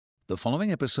The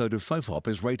following episode of Fofop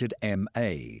is rated MA.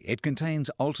 It contains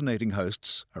alternating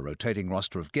hosts, a rotating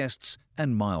roster of guests,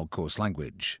 and mild coarse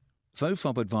language.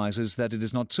 Fofop advises that it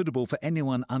is not suitable for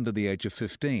anyone under the age of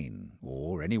 15,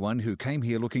 or anyone who came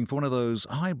here looking for one of those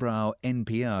highbrow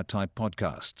NPR-type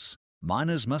podcasts.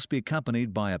 Minors must be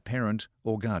accompanied by a parent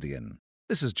or guardian.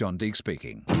 This is John Deek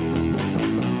speaking.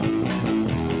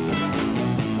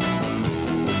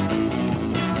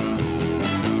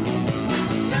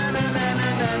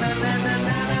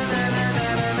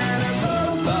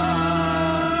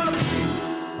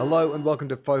 Hello and welcome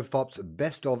to Fofop's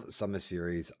Best of Summer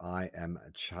Series. I am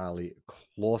Charlie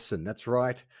Clausen. That's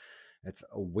right. It's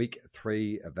week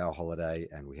 3 of our holiday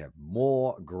and we have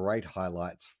more great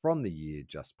highlights from the year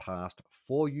just past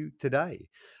for you today.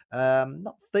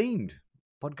 Not themed.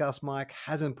 Podcast Mike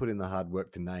hasn't put in the hard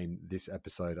work to name this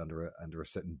episode under a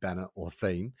certain banner or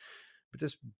theme, but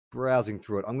just browsing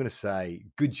through it, I'm going to say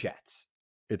good chats.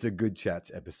 It's a good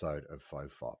chats episode of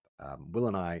Fofop. Will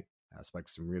and I spoke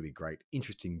to some really great,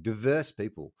 interesting, diverse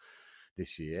people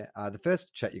this year. The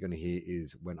first chat you're going to hear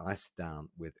is when I sit down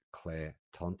with Claire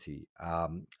Tonti. A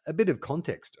bit of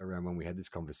context around when we had this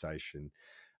conversation.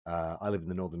 I live in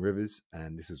the Northern Rivers,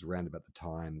 and this was around about the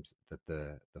times that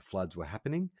the floods were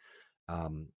happening.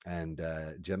 And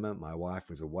Gemma, my wife,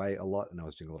 was away a lot, and I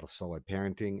was doing a lot of solo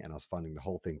parenting, and I was finding the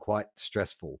whole thing quite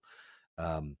stressful.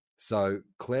 So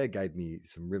Claire gave me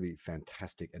some really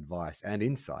fantastic advice and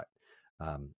insight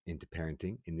into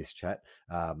parenting in this chat.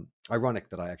 Ironic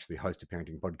that I actually host a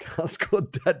parenting podcast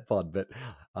called Dad Pod, but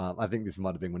I think this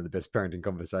might have been one of the best parenting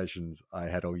conversations I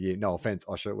had all year. No offense,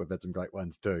 Osher, we've had some great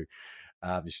ones too.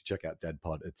 You should check out Dad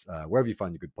Pod. It's wherever you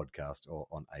find your good podcast or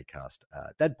on Acast.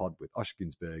 Dad Pod with Osher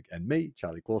Günsberg and me,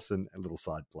 Charlie Clausen, a little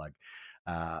side plug.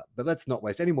 But let's not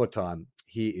waste any more time.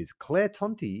 Here is Claire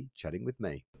Tonti chatting with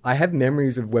me. I have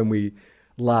memories of when we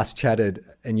last chatted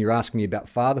and you're asking me about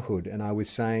fatherhood, and I was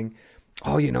saying,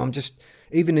 oh, I'm just,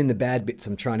 even in the bad bits,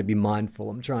 I'm trying to be mindful.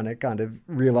 I'm trying to kind of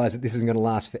realize that this isn't going to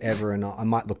last forever, and I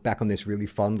might look back on this really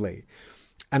fondly.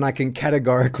 And I can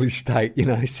categorically state,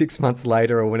 6 months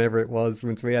later or whenever it was,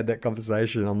 once we had that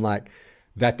conversation, I'm like,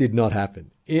 that did not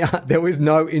happen. Yeah, there was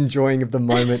no enjoying of the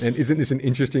moment. And isn't this an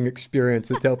interesting experience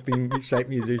that's helping shape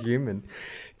me as a human?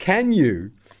 Can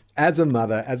you, as a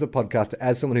mother, as a podcaster,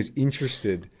 as someone who's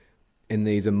interested in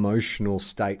these emotional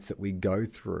states that we go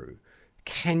through,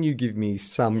 can you give me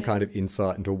some kind of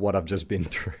insight into what I've just been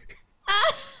through?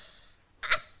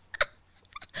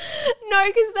 No,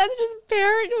 because that's just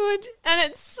parenthood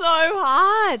and it's so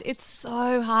hard. It's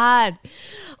so hard.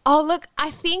 Oh, look,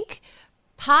 I think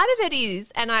part of it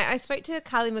is, and I spoke to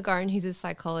Carly McGorran, who's a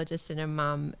psychologist and a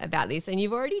mum, about this, and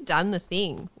you've already done the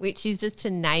thing, which is just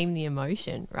to name the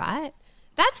emotion, right?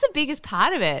 That's the biggest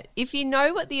part of it. If you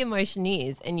know what the emotion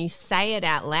is and you say it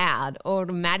out loud,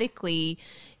 automatically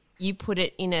you put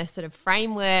it in a sort of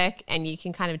framework and you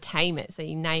can kind of tame it. So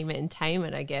you name it and tame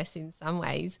it, I guess, in some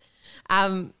ways.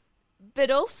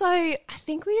 But also, I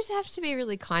think we just have to be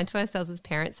really kind to ourselves as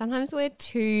parents. Sometimes we're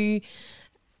too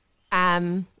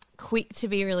quick to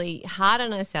be really hard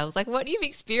on ourselves. Like what you've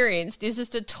experienced is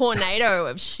just a tornado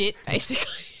of shit,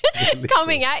 basically,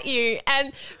 coming at you.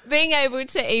 And being able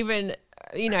to even,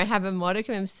 have a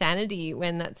modicum of sanity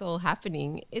when that's all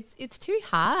happening, it's too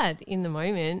hard in the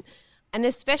moment. And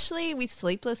especially with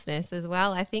sleeplessness as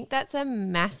well, I think that's a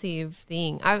massive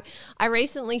thing. I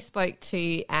recently spoke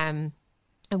to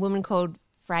a woman called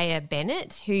Freya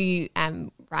Bennett who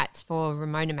writes for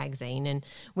Ramona magazine, and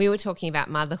we were talking about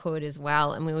motherhood as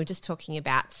well, and we were just talking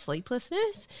about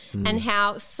sleeplessness and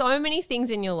how so many things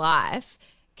in your life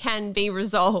can be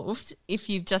resolved if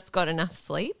you've just got enough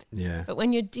sleep. Yeah. But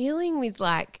when you're dealing with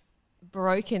like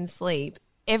broken sleep,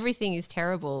 everything is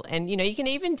terrible. And, you can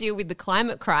even deal with the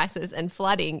climate crisis and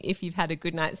flooding if you've had a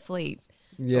good night's sleep.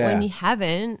 Yeah. But when you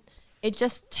haven't, it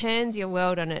just turns your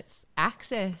world on its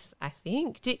axis, I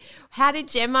think. How did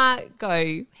Gemma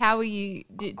go? How were you?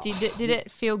 Did it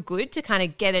feel good to kind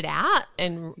of get it out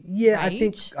and Yeah,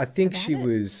 rage I think she it?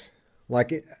 was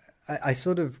like, I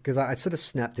sort of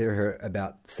snapped at her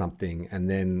about something, and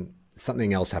then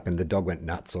something else happened. The dog went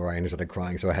nuts, or I started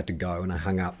crying, so I had to go, and I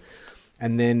hung up.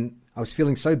 And then I was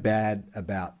feeling so bad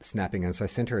about snapping, and so I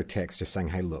sent her a text just saying,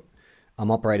 "Hey, look,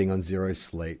 I'm operating on zero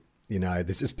sleep.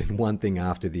 There's just been one thing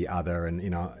after the other, and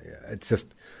it's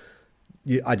just."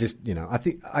 I think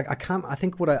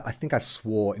I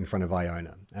swore in front of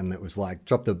Iona, and it was like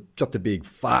dropped a big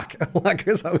fuck, like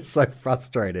because I was so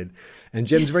frustrated. And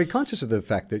Jem's very conscious of the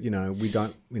fact that we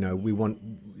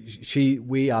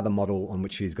are the model on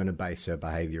which she's going to base her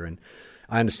behavior. And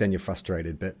I understand you're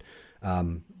frustrated, but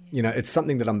it's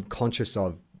something that I'm conscious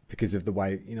of because of the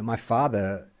way my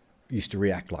father used to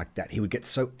react like that. He would get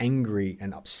so angry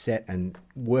and upset and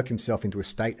work himself into a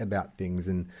state about things.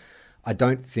 And I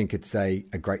don't think it's a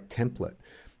great template.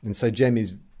 And so Jem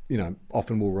is,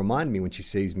 often will remind me when she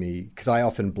sees me, because I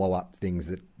often blow up things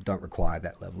that don't require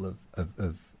that level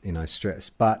of stress.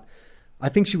 But I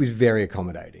think she was very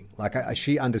accommodating. Like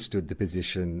she understood the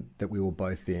position that we were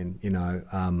both in,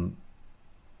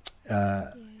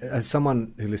 As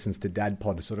someone who listens to Dad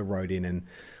Pod sort of wrote in and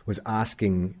was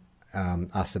asking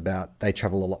us about, they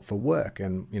travel a lot for work,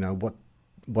 and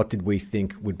what did we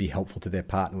think would be helpful to their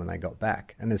partner when they got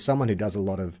back? And as someone who does a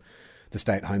lot of the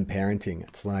stay-at-home parenting,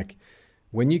 it's like,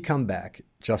 when you come back,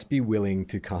 just be willing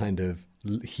to kind of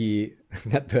hear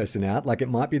that person out. Like, it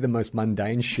might be the most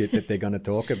mundane shit that they're going to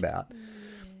talk about,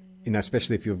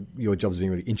 especially if your job's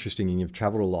being really interesting and you've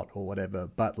traveled a lot or whatever.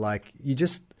 But like,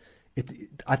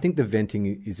 I think the venting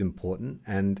is important.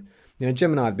 And,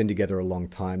 Jem and I have been together a long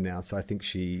time now. So I think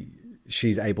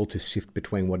she's able to sift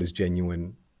between what is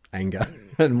genuine anger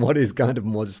and what is kind of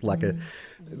more just like a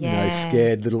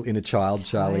scared little inner child,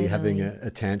 Charlie, having a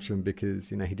tantrum because,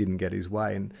 he didn't get his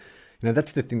way. And,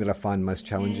 that's the thing that I find most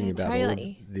challenging about all of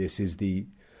this is I think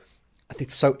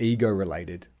it's so ego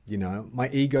related. My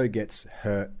ego gets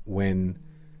hurt when,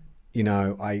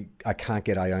 I can't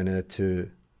get Iona to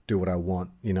do what I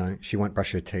want. She won't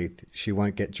brush her teeth. She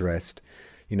won't get dressed.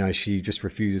 She just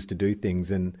refuses to do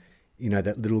things. And,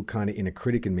 that little kind of inner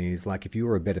critic in me is like, if you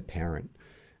were a better parent,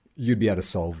 you'd be able to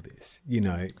solve this.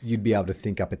 You'd be able to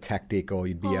think up a tactic, or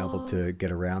you'd be able to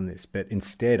get around this. But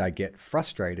instead I get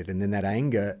frustrated. And then that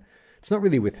anger, it's not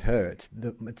really with her.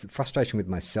 It's frustration with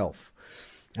myself.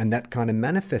 And that kind of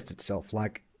manifests itself.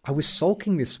 Like, I was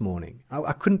sulking this morning.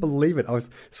 I couldn't believe it. I was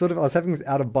having this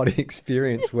out of body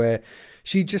experience where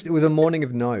it was a morning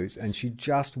of no's, and she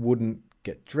just wouldn't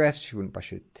get dressed. She wouldn't brush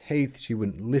her teeth. She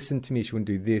wouldn't listen to me. She wouldn't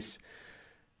do this.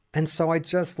 And so I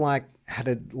just had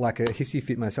a hissy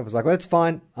fit myself. I was like, well, it's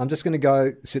fine. I'm just going to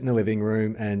go sit in the living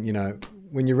room, and,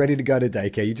 when you're ready to go to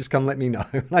daycare, you just come let me know.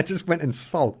 And I just went and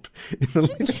sulked in the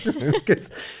living room.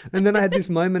 And then I had this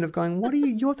moment of going,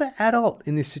 you're the adult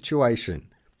in this situation.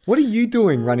 What are you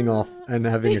doing running off and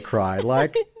having a cry?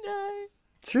 Like, no.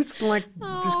 just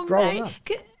grow up.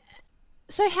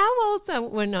 So how old's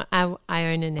Iona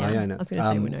now? Iona. I was going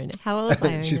to say Winona. How old is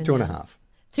Iona? She's 2.5.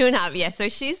 2.5, yeah. So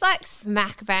she's like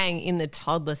smack bang in the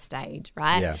toddler stage,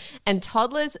 right? Yeah. And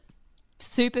toddlers'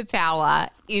 superpower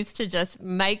is to just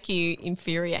make you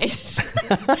infuriated.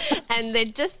 And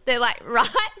they're like,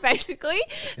 right, basically.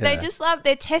 Yeah.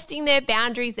 They're testing their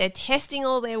boundaries. They're testing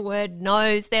all their word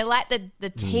no's. They're like the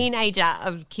teenager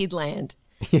of kidland.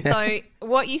 Yeah. So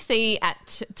what you see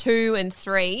at 2 and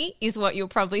 3 is what you'll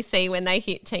probably see when they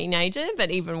hit teenager,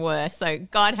 but even worse. So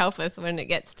God help us when it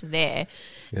gets to there.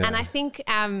 Yeah. And I think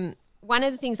one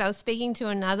of the things, I was speaking to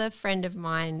another friend of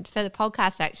mine for the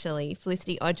podcast, actually,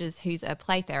 Felicity Odgers, who's a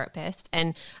play therapist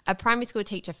and a primary school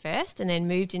teacher first, and then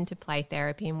moved into play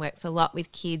therapy and works a lot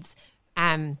with kids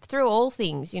through all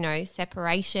things,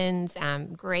 separations,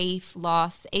 grief,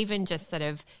 loss, even just sort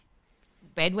of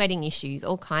bedwetting issues,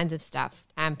 all kinds of stuff,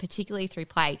 particularly through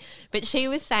play. But she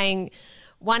was saying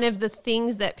one of the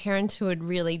things that parenthood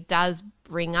really does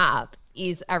bring up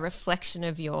is a reflection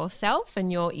of yourself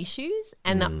and your issues.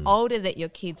 And the older that your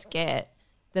kids get,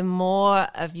 the more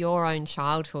of your own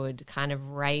childhood kind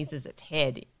of raises its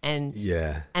head. And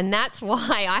that's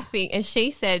why I think, and she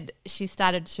said she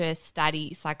started to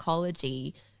study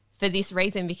psychology for this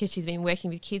reason, because she's been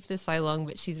working with kids for so long,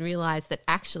 but she's realised that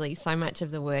actually so much of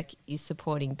the work is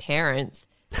supporting parents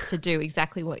to do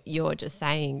exactly what you're just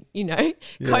saying,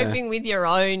 coping with your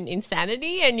own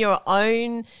insanity and your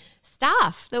own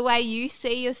stuff, the way you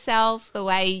see yourself, the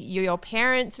way your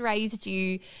parents raised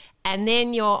you, and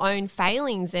then your own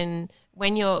failings. And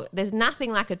when there's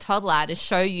nothing like a toddler to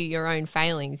show you your own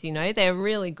failings, they're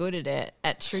really good at it,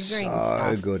 at triggering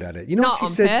stuff. So good at it. Not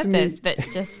on purpose, but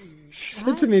just... She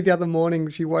said to me the other morning,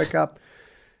 she woke up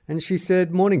and she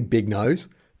said, "Morning, big nose."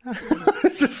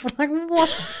 It's just like,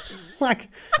 what? Like,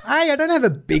 I don't have a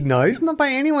big nose, not by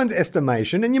anyone's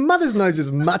estimation. And your mother's nose is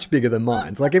much bigger than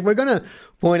mine. Like, if we're going to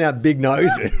point out big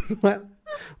noses, like,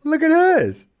 look at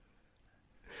hers.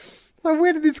 Like,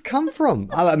 where did this come from?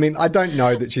 I mean, I don't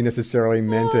know that she necessarily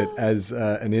meant it as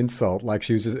an insult. Like,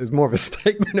 it's more of a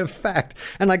statement of fact.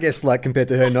 And I guess, like, compared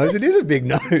to her nose, it is a big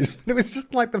nose. But it was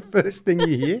just like the first thing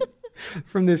you hear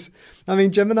from this. I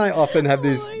mean, Jem and I often have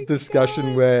this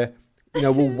discussion where,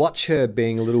 we'll watch her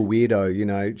being a little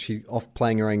weirdo, she off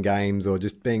playing her own games or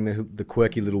just being the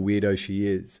quirky little weirdo she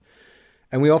is.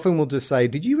 And we often will just say,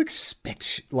 did you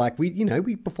expect, like, we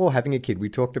before having a kid, we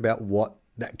talked about what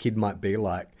that kid might be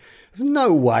like. There's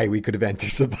no way we could have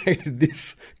anticipated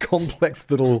this complex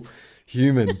little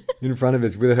human in front of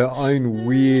us with her own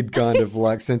weird kind of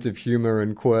like sense of humor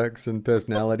and quirks and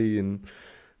personality. And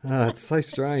it's so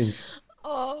strange.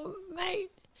 Oh, mate.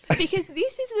 Because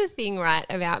this is the thing, right,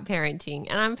 about parenting.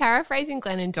 And I'm paraphrasing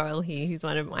Glennon Doyle here, who's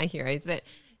one of my heroes. But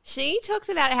she talks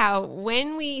about how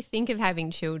when we think of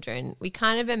having children, we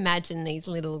kind of imagine these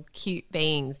little cute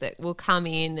beings that will come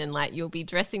in and like you'll be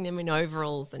dressing them in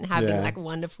overalls and having like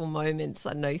wonderful moments.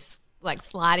 I don't know, like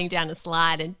sliding down a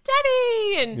slide and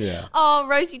daddy and oh,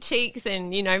 rosy cheeks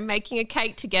and, you know, making a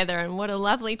cake together and what a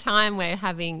lovely time we're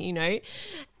having, you know.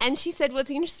 And she said what's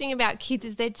interesting about kids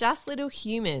is they're just little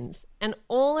humans. And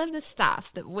all of the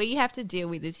stuff that we have to deal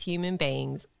with as human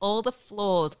beings, all the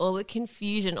flaws, all the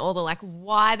confusion, all the like,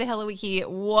 why the hell are we here?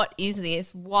 What is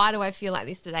this? Why do I feel like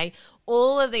this today?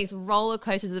 All of these roller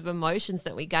coasters of emotions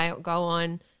that we go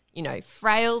on, you know,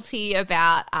 frailty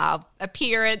about our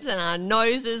appearance and our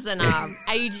noses and our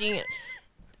aging.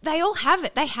 They all have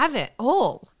it. They have it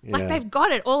all. Yeah. Like they've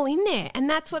got it all in there. And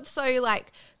that's what's so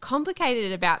like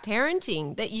complicated about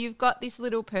parenting, that you've got this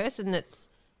little person that's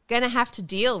going to have to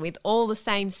deal with all the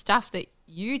same stuff that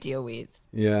you deal with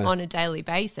on a daily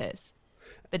basis,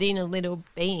 but in a little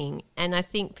being. And I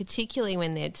think particularly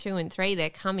when they're 2 and 3, they're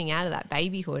coming out of that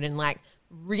babyhood and like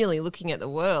really looking at the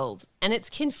world, and it's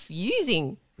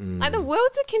confusing. Like the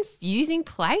world's a confusing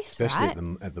place, especially right? at the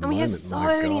and moment. We have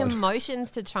so many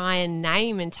emotions to try and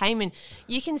name and tame, and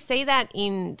you can see that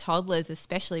in toddlers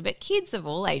especially, but kids of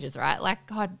all ages, right? Like,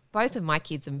 God, both of my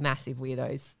kids are massive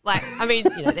weirdos. Like, I mean,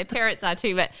 you know, their parents are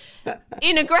too, but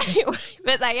in a great way,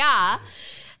 but they are.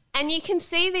 And you can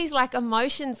see these like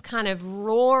emotions kind of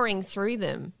roaring through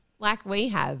them like we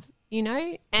have, you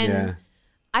know? And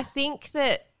I think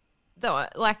that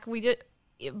like we do,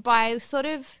 by sort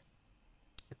of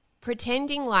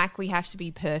pretending like we have to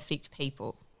be perfect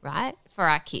people, right, for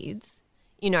our kids,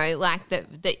 you know, like that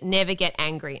never get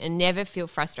angry and never feel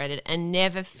frustrated and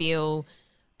never feel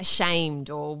ashamed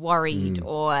or worried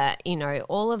or, you know,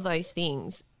 all of those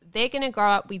things. They're going to grow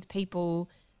up with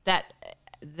people that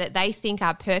they think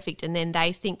are perfect, and then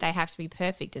they think they have to be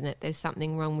perfect and that there's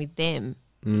something wrong with them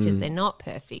because they're not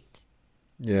perfect.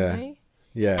 Yeah. You know?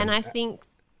 Yeah. And I think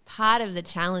part of the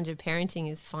challenge of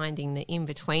parenting is finding the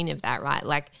in-between of that, right?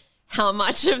 Like, how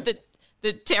much of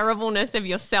the terribleness of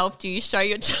yourself do you show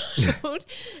your child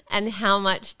and how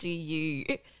much do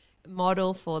you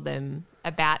model for them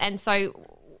about? And so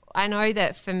I know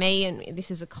that for me, and this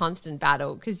is a constant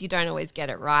battle because you don't always get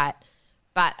it right,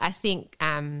 but I think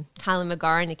Carla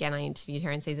McGorran, again, I interviewed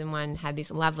her in season 1, had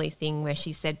this lovely thing where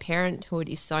she said parenthood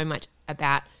is so much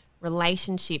about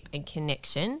relationship and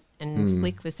connection, and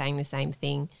Flick was saying the same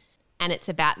thing, and it's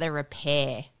about the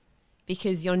repair.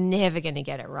 Because you're never going to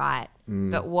get it right.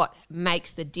 But what makes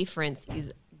the difference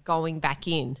is going back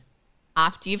in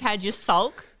after you've had your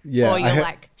sulk, or you're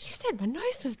like, she said my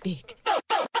nose was big.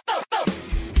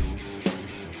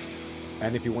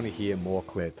 And if you want to hear more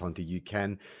Claire Tonti, you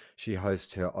can. She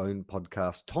hosts her own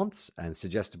podcast, Taunts and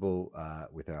Suggestible,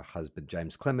 with her husband,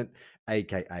 James Clement,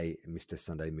 a.k.a. Mr.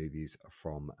 Sunday Movies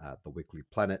from The Weekly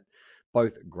Planet.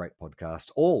 Both great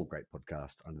podcasts, all great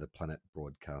podcasts under the Planet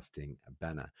Broadcasting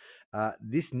banner.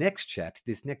 This next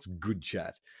good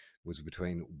chat, was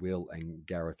between Will and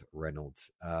Gareth Reynolds.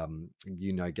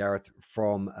 You know Gareth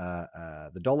from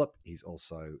The Dollop. He's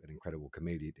also an incredible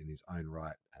comedian in his own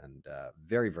right and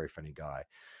very, very funny guy.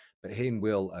 But he and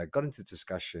Will got into the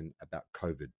discussion about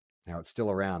COVID, how it's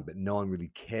still around, but no one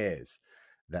really cares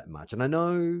that much. And I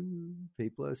know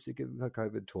people are sick of her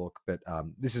COVID talk, but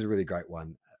this is a really great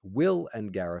one. Will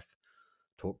and Gareth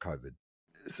talk COVID.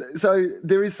 So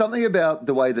there is something about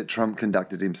the way that Trump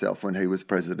conducted himself when he was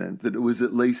president, that it was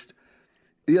at least,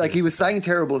 like, he was saying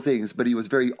terrible things, but he was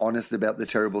very honest about the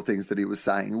terrible things that he was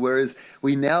saying. Whereas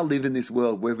we now live in this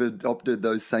world, we've adopted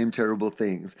those same terrible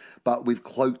things, but we've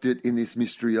cloaked it in this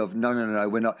mystery of, no,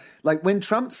 we're not. Like when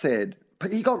Trump said,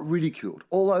 he got ridiculed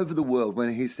all over the world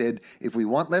when he said, if we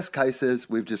want less cases,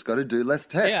 we've just got to do less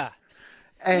tests. Yeah.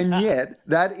 And yet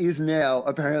that is now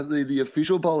apparently the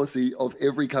official policy of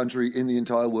every country in the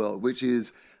entire world, which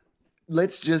is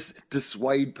let's just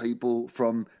dissuade people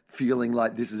from feeling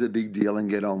like this is a big deal and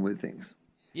get on with things.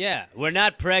 Yeah, we're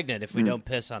not pregnant if we don't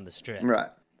piss on the strip. Right.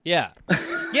 Yeah.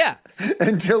 Yeah.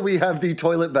 Until we have the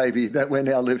toilet baby that we're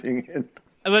now living in.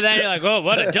 But then you're like, oh,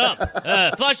 what a dump.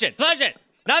 Flush it.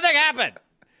 Nothing happened.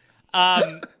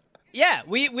 Yeah,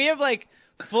 we have like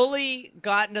fully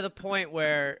gotten to the point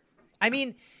where, I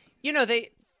mean, you know,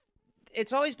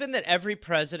 it's always been that every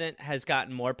president has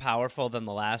gotten more powerful than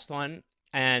the last one.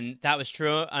 And that was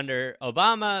true under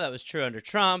Obama, that was true under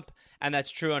Trump, and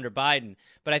that's true under Biden.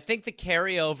 But I think the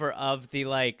carryover of the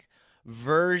like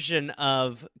version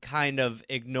of kind of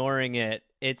ignoring it.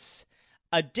 It's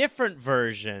a different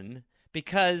version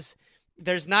because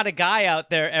there's not a guy out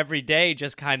there every day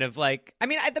just kind of like, I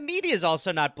mean, the media is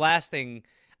also not blasting,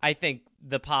 I think,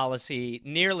 the policy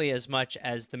nearly as much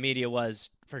as the media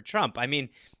was for Trump. I mean,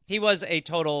 he was a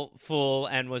total fool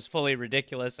and was fully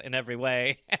ridiculous in every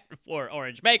way and wore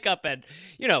orange makeup and,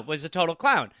 was a total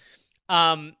clown.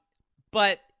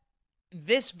 But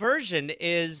this version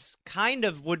is kind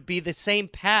of would be the same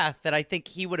path that I think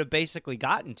he would have basically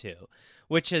gotten to,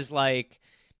 which is like,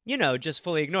 just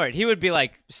fully ignore it. He would be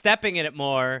like stepping in it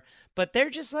more, but they're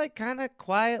just like kind of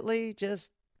quietly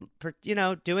just,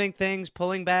 doing things,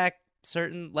 pulling back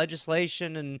certain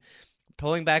legislation and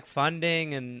pulling back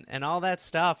funding and all that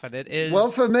stuff. And it is... Well,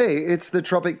 for me, it's the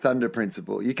Tropic Thunder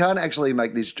principle. You can't actually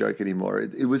make this joke anymore.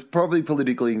 It was probably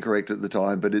politically incorrect at the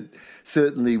time, but it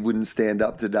certainly wouldn't stand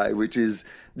up today, which is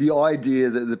the idea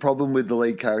that the problem with the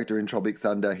lead character in Tropic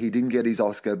Thunder, he didn't get his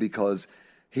Oscar because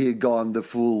he had gone the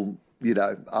full...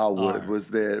 R word was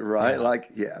there, right?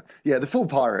 Yeah. The full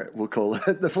pirate, we'll call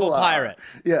it. The full pirate.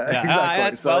 Yeah,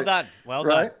 exactly. Well done. Well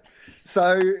done. Right?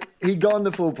 So he gone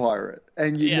the full pirate,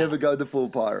 and you never go the full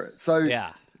pirate. So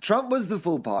Trump was the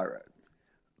full pirate,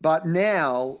 but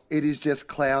now it is just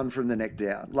clown from the neck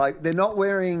down. Like, they're not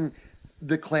wearing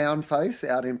the clown face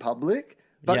out in public,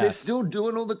 but they're still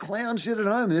doing all the clown shit at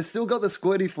home. They've still got the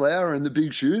squirty flower and the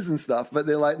big shoes and stuff, but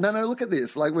they're like, no, look at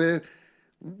this. Like,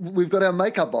 we've got our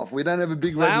makeup off. We don't have a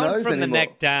big red nose anymore. Clown from the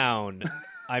neck down,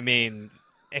 I mean,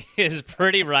 is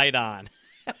pretty right on.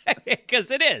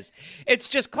 Because it is. It's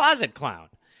just closet clown.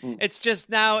 It's just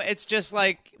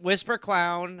like whisper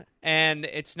clown, and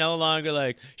it's no longer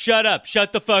like, shut up,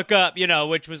 shut the fuck up,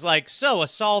 which was like so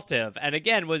assaultive. And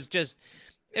again,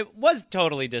 it was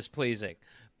totally displeasing.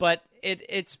 But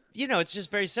it's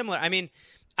just very similar. I mean,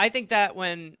 I think that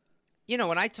when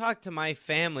I talk to my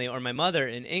family or my mother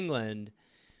in England,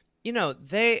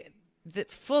 they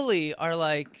fully are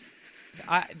like,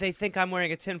 they think I'm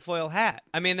wearing a tinfoil hat.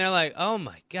 I mean, they're like, oh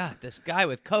my God, this guy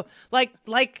with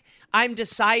like I'm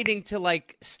deciding to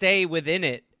like stay within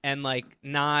it and like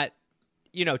not,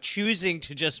 choosing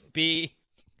to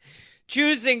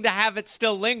have it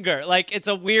still linger. Like, it's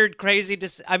a weird, crazy,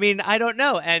 I mean, I don't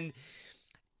know. And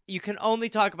you can only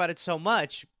talk about it so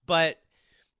much, but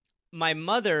my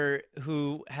mother,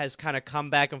 who has kind of come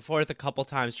back and forth a couple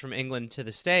times from England to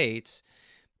the States,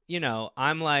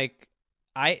 I'm like,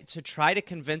 to try to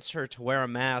convince her to wear a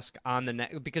mask on the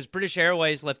neck, because British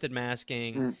Airways lifted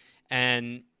masking,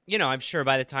 and I'm sure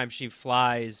by the time she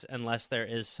flies, unless there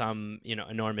is some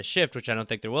enormous shift, which I don't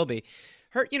think there will be,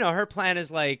 her plan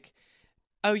is like,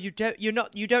 oh, you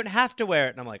don't have to wear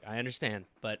it, and I'm like, I understand,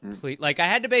 but please, like, I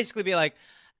had to basically be like,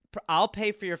 I'll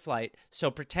pay for your flight,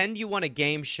 so pretend you won a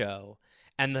game show,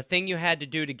 and the thing you had to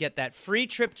do to get that free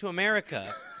trip to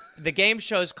America, the game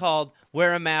show is called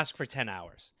Wear a Mask for 10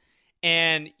 hours.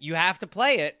 And you have to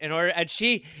play it in order, and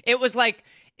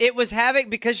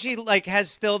because she like has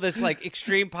still this like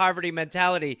extreme poverty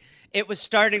mentality, it was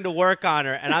starting to work on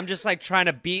her, and I'm just like trying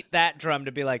to beat that drum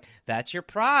to be like, that's your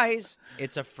prize.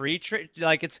 It's a free trip.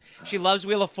 Like, she loves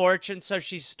Wheel of Fortune, so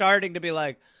she's starting to be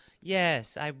like,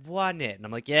 yes, I won it. And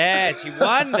I'm like, yes, you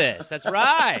won this. That's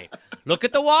right. Look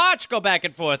at the watch go back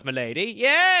and forth, my lady.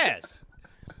 Yes.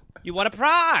 You won a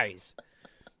prize.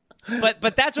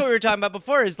 But that's what we were talking about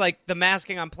before, is like the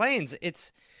masking on planes.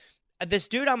 It's this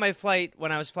dude on my flight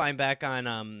when I was flying back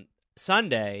on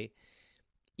Sunday,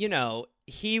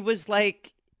 he was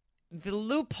like, the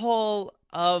loophole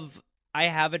of I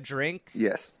have a drink.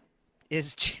 Yes.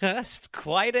 Is just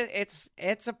quite it's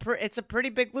a pretty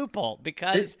big loophole,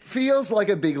 because it feels like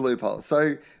a big loophole.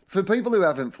 So for people who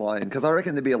haven't flown, because I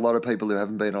reckon there'd be a lot of people who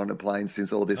haven't been on a plane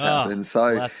since all this happened.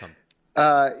 So bless them.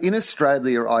 In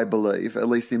Australia, I believe, at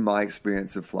least in my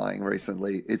experience of flying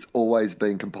recently, it's always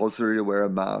been compulsory to wear a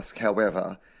mask.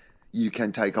 However, you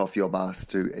can take off your mask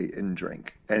to eat and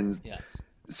drink. And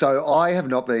so I have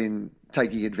not been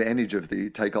taking advantage of the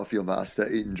take off your mask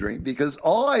to eat and drink, because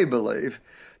I believe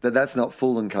that that's not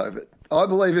full on COVID. I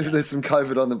believe if there's some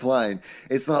COVID on the plane,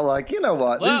 it's not like,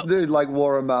 this dude like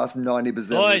wore a mask 90% of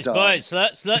the time.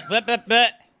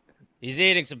 Boys, he's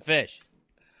eating some fish.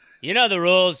 You know the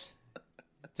rules.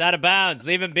 It's out of bounds.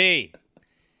 Leave him be.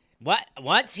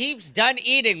 Once he's done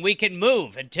eating, we can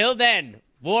move. Until then,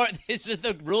 these are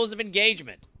the rules of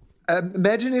engagement.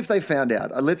 Imagine if they found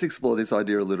out, let's explore this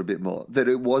idea a little bit more, that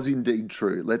it was indeed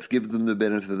true. Let's give them the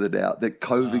benefit of the doubt that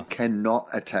COVID cannot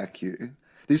attack you.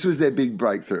 This was their big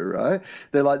breakthrough, right?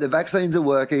 They're like, the vaccines are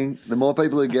working. The more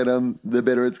people who get them, the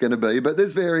better it's going to be. But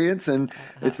there's variants, and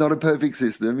it's not a perfect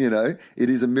system, you know. It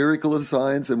is a miracle of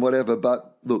science and whatever.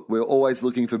 But look, we're always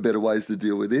looking for better ways to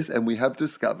deal with this. And we have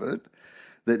discovered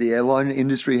that the airline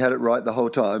industry had it right the whole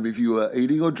time. If you are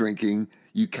eating or drinking,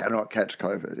 you cannot catch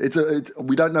COVID.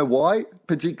 We don't know why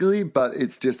particularly, but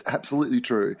it's just absolutely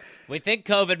true. We think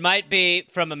COVID might be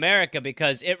from America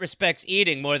because it respects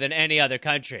eating more than any other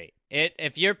country.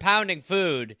 If you're pounding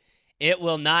food, it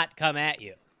will not come at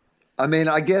you. I mean,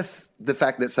 I guess the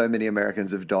fact that so many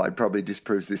Americans have died probably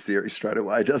disproves this theory straight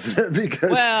away, doesn't it?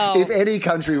 Because if any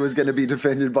country was going to be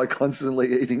defended by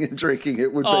constantly eating and drinking,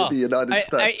 it would be the United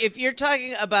States. If you're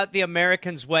talking about the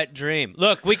American's wet dream,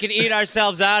 look, we can eat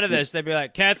ourselves out of this. They'd be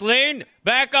like, Kathleen,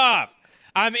 back off.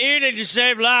 I'm eating to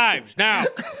save lives. Now,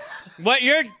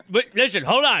 listen,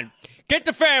 hold on. Get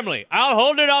the family. I'll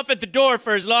hold it off at the door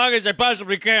for as long as I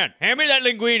possibly can. Hand me that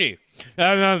linguine.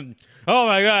 Oh,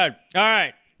 my God. All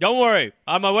right. Don't worry.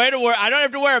 On my way to work, I don't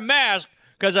have to wear a mask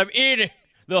because I'm eating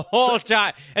the whole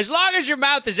time. As long as your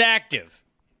mouth is active.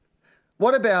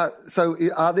 What about,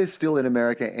 are there still in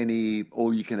America any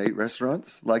all-you-can-eat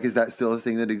restaurants? Like, is that still a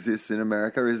thing that exists in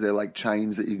America? Is there, like,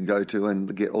 chains that you can go to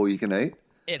and get all-you-can-eat?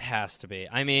 It has to be.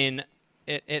 I mean,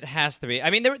 it has to be. I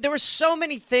mean, there were so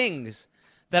many things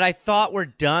that I thought were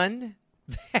done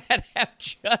that have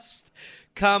just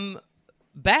come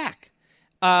back.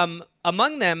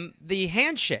 Among them, the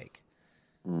handshake.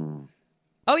 Oh,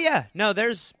 yeah. No,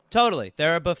 there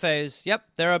are buffets. Yep,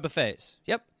 there are buffets.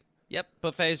 Yep,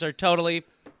 buffets are totally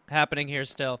happening here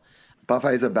still.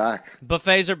 Buffets are back.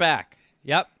 Buffets are back.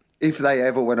 Yep. If they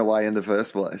ever went away in the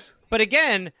first place. But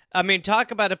again, I mean,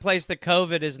 talk about a place that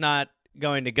COVID is not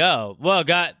going to go. Well,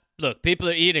 look, people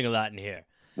are eating a lot in here.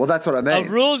 Well, that's what I mean. A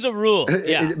rule's a rule.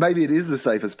 Yeah. Maybe it is the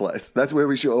safest place. That's where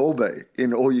we should all be,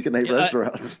 in all-you-can-eat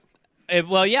restaurants.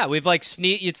 Well, yeah, we've like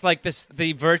it's like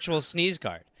the virtual sneeze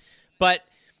guard. But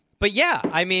yeah,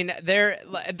 I mean,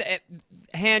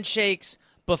 handshakes,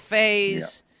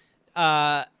 buffets,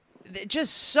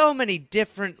 just so many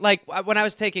different, like when I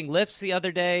was taking lifts the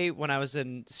other day when I was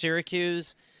in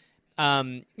Syracuse,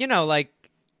 you know, like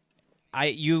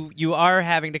you are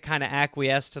having to kind of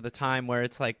acquiesce to the time where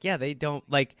it's like, yeah, they don't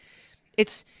like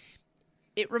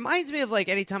it reminds me of like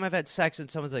anytime I've had sex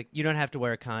and someone's like, you don't have to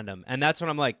wear a condom. And that's when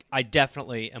I'm like, I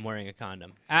definitely am wearing a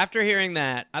condom. After hearing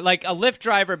that, like a Lyft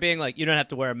driver being like, you don't have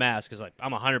to wear a mask is like,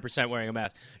 I'm 100% wearing a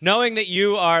mask. Knowing that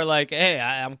you are like, hey,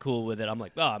 I'm cool with it. I'm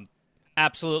like, oh, I'm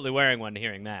absolutely wearing one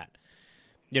hearing that.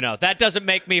 You know, that doesn't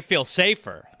make me feel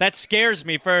safer. That scares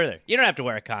me further. You don't have to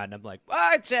wear a condom. Like,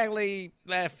 well, exactly.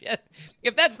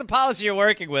 If that's the policy you're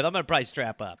working with, I'm going to probably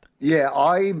strap up. Yeah,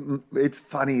 it's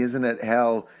funny, isn't it,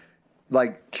 how,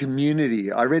 like, community.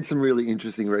 I read some really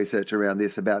interesting research around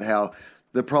this about how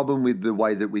the problem with the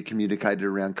way that we communicated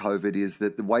around COVID is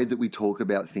that the way that we talk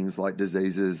about things like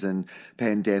diseases and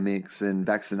pandemics and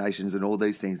vaccinations and all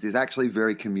these things is actually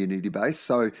very community-based.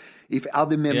 So if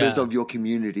other members of your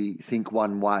community think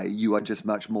one way, you are just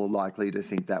much more likely to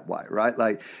think that way, right?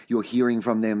 Like you're hearing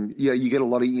from them. You get a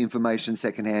lot of information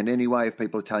secondhand anyway. If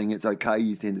people are telling you it's okay,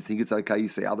 you tend to think it's okay. You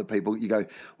see other people, you go,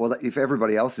 well, if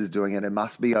everybody else is doing it, it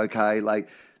must be okay. Like,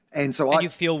 and you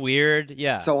feel weird,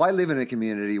 yeah. So I live in a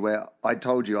community where I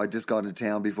told you I'd just gone to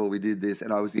town before we did this,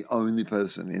 and I was the only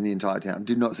person in the entire town.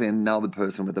 Did not see another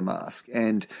person with a mask.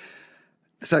 And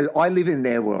so I live in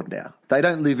their world now. They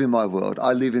don't live in my world.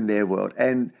 I live in their world.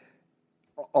 And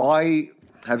I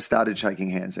have started shaking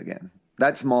hands again.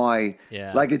 That's my,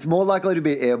 like, it's more likely to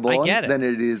be airborne than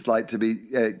it is like to be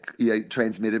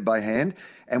transmitted by hand.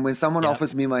 And when someone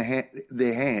offers me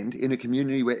their hand in a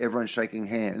community where everyone's shaking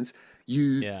hands,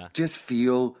 you just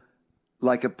feel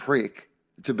like a prick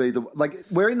to be like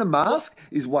wearing the mask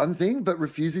is one thing, but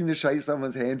refusing to shake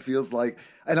someone's hand feels like,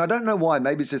 and I don't know why,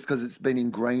 maybe it's just because it's been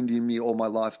ingrained in me all my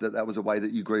life that was a way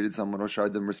that you greeted someone or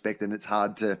showed them respect, and it's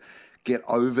hard to get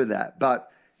over that. But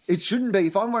it shouldn't be,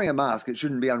 if I'm wearing a mask, it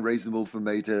shouldn't be unreasonable for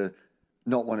me to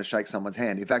not want to shake someone's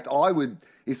hand. In fact,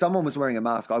 if someone was wearing a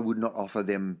mask, I would not offer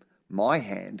them my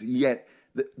hand. Yet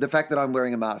the fact that I'm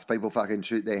wearing a mask, people fucking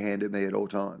shoot their hand at me at all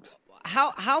times.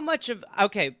 How much of,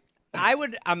 okay, I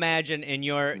would imagine in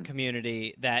your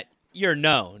community that you're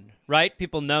known, right?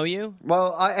 People know you.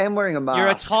 Well, I am wearing a mask. You're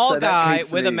a tall guy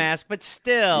with a mask, but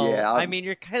still, I mean,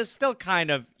 you're still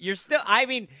I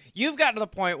mean, you've gotten to the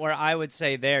point where I would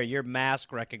say you're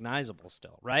mask recognizable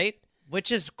still, right?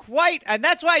 Which is and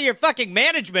that's why your fucking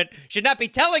management should not be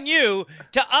telling you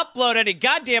to upload any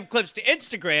goddamn clips to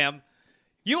Instagram.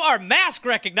 You are mask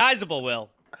recognizable, Will.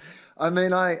 I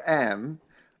mean, I am.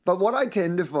 But what I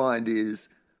tend to find is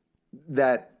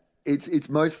that it's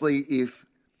mostly if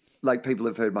like people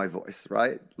have heard my voice,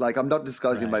 right? Like I'm not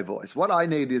disguising my voice. What I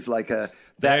need is like a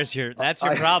that's your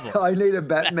problem. I need a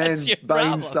Batman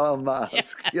Bane style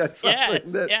mask. Yes,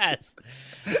 yes.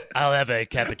 I'll have a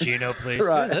cappuccino, please.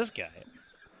 Right. Who's this guy?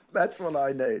 That's what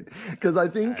I need, because I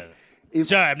think.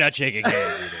 Sorry, I'm not shaking hands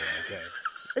either.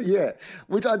 Sorry. Yeah,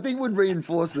 which I think would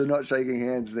reinforce the not shaking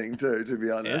hands thing too, to be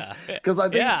honest. Because I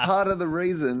think part of the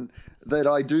reason that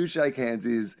I do shake hands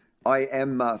is I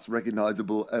am mask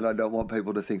recognizable and I don't want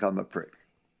people to think I'm a prick.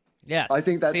 Yes. I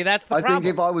think that's the problem. I think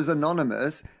if I was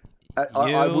anonymous,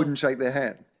 I wouldn't shake their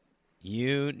hand.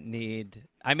 You need...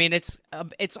 I mean, it's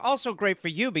also great for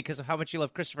you because of how much you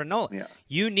love Christopher Nolan. Yeah.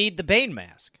 You need the Bane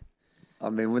mask. I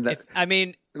mean, when that...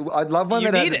 I'd love one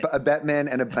that had a Batman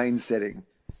and a Bane setting.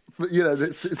 You know,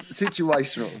 that's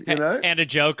situational, you know? And a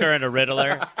Joker and a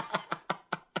Riddler.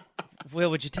 Will,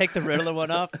 would you take the Riddler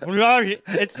one off?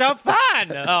 It's so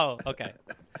fun. Oh, okay.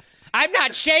 I'm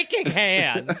not shaking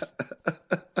hands.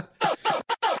 You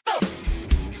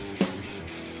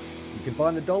can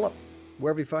find The Dollop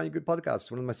wherever you find your good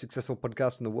podcasts. One of the most successful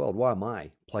podcasts in the world. Why am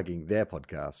I plugging their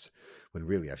podcast when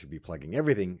really I should be plugging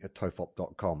everything at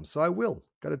tofop.com? So I will.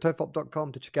 Go to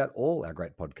tofop.com to check out all our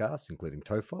great podcasts, including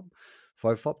Tofop,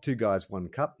 Fofop, Two Guys, One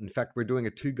Cup. In fact, we're doing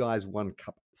a Two Guys, One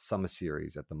Cup summer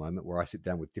series at the moment where I sit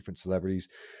down with different celebrities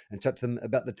and chat to them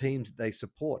about the teams that they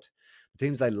support, the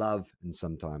teams they love and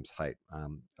sometimes hate.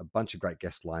 A bunch of great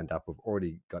guests lined up. We've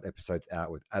already got episodes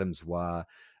out with Adam Zwar,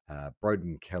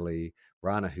 Broden Kelly,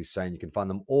 Rana Hussein. You can find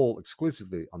them all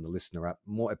exclusively on the Listener app.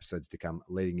 More episodes to come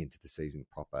leading into the season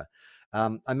proper.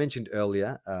 I mentioned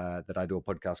earlier that I do a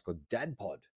podcast called Dad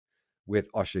Pod with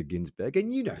Osher Günsberg,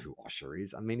 and you know who Osher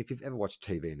is. I mean, if you've ever watched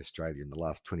TV in Australia in the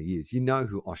last 20 years, you know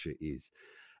who Osher is.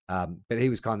 But he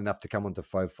was kind enough to come onto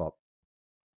Fofop,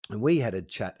 and we had a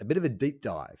chat, a bit of a deep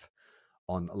dive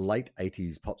on late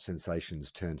 80s pop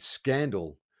sensations turned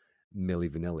scandal Milli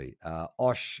Vanilli.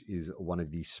 Osh is one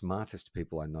of the smartest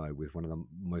people I know, with one of the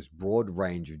most broad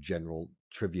range of general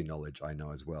trivia knowledge I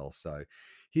know as well. So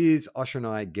here's Osher and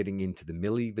I getting into the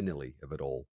Milli Vanilli of it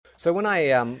all. So when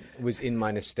I was in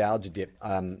my nostalgia dip,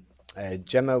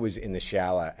 Gemma was in the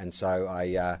shower, and so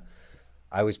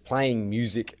I was playing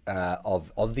music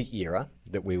of the era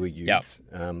that we were youths.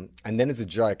 Yep. And then as a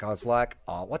joke, I was like,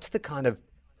 oh, what's the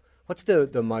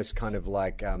most kind of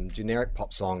like generic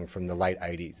pop song from the late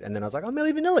 80s? And then I was like, oh,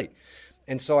 Milli Vanilli.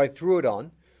 And so I threw it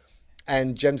on,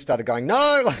 and Jem started going,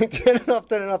 no, like turn it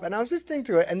off. And I was listening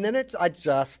to it, and then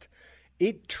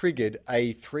it triggered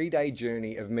a 3-day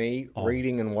journey of me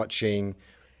reading and watching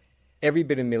every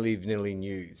bit of Milli Vanilli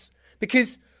news.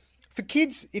 Because for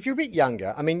kids, if you're a bit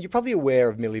younger, I mean, you're probably aware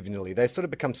of Milli Vanilli. They sort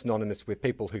of become synonymous with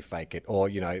people who fake it, or,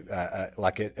 you know,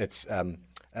 it's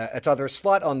either a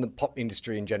slight on the pop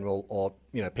industry in general, or,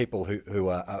 you know, people who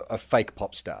are fake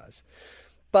pop stars.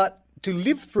 But to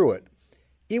live through it,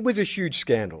 it was a huge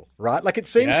scandal, right? Like, it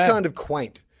seems kind of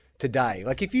quaint today.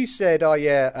 Like, if you said, oh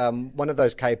yeah, one of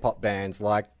those K-pop bands,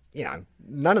 like, you know,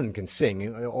 none of them can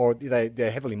sing, or they're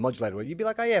heavily modulated, you'd be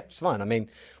like, oh yeah, it's fine. I mean,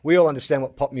 we all understand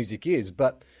what pop music is,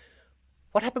 but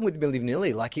what happened with Milli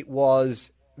Vanilli? Like, it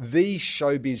was the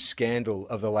showbiz scandal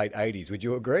of the late 80s. Would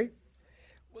you agree?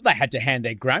 Well, they had to hand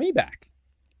their Grammy back.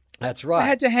 That's right. They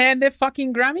had to hand their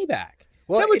fucking Grammy back.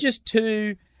 Well, they were just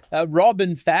two, Rob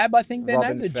and Fab, I think their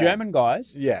names, the German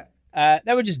guys. Yeah.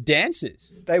 They were just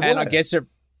dancers. They were. And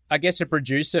I guess a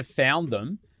producer found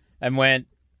them and went,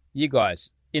 you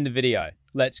guys, in the video,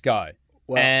 let's go.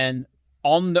 Well, and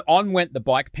on went the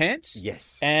bike pants.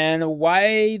 Yes. And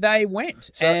away they went.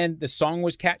 And the song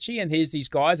was catchy, and here's these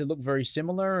guys that look very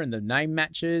similar, and the name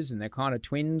matches, and they're kind of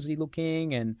twinsy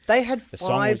looking. And they had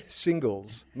 5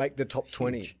 singles make the top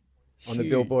 20 on the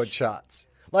Billboard charts.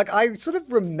 Like, I sort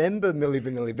of remember Milli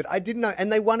Vanilli, but I didn't know.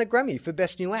 And they won a Grammy for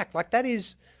Best New Act. Like, that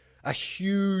is a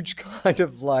huge kind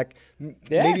of like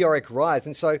meteoric rise.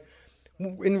 And so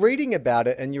in reading about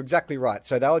it, and you're exactly right.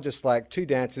 So they were just like 2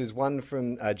 dancers, one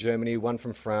from Germany, one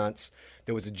from France.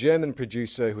 There was a German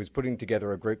producer who was putting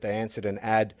together a group. They answered an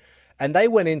ad, and they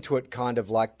went into it kind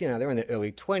of like, you know, they're in their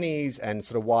early 20s and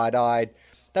sort of wide-eyed.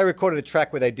 They recorded a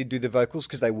track where they did do the vocals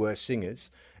because they were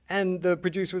singers. And the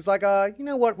producer was like, you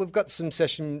know what? We've got some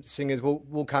session singers.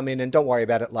 We'll come in, and don't worry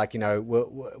about it. Like, you know,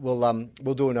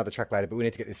 we'll do another track later, but we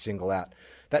need to get this single out.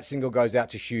 That single goes out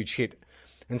to huge hit.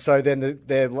 And so then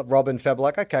they're Rob and Fab are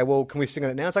like, okay, well, can we sing on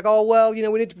it now? It's like, oh, well, you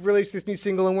know, we need to release this new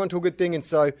single and we're onto a good thing. And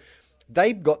so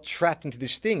they got trapped into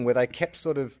this thing where they kept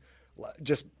sort of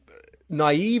just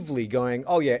naively going,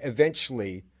 oh yeah,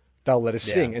 eventually they'll let us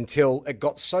sing, until it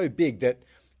got so big that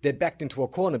they're backed into a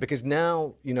corner, because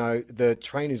now, you know, the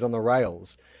train is on the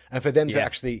rails, and for them to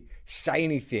actually say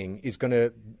anything is going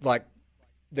to, like,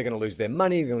 they're going to lose their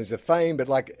money, they're going to lose their fame, but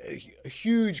like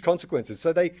huge consequences.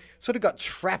 So they sort of got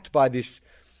trapped by this.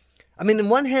 I mean, on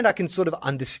one hand, I can sort of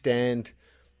understand,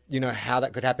 how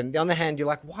that could happen. On the other hand, you're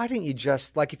like, why didn't you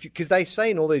just because they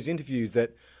say in all these interviews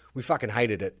that we fucking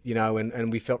hated it,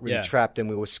 and we felt really trapped and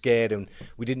we were scared and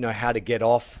we didn't know how to get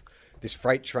off this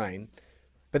freight train.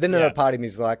 But then another part of me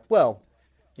is like, well,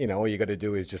 all you got to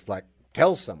do is just like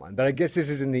tell someone. But I guess this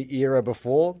is in the era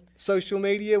before social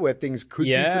media where things could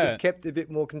be sort of kept a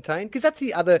bit more contained. Because that's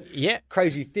the other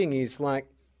crazy thing is like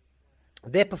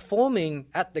they're performing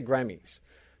at the Grammys.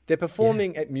 They're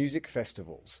performing at music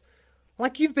festivals.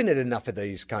 Like you've been at enough of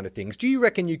these kind of things. Do you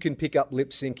reckon you can pick up lip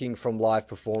syncing from live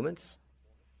performance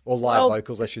or live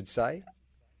vocals, I should say?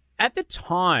 At the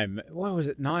time, what was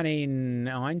it,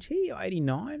 1990,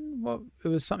 89? Well, it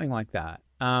was something like that.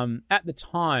 At the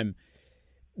time,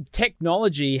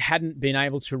 technology hadn't been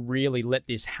able to really let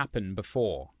this happen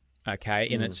before, okay?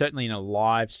 Certainly in a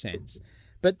live sense.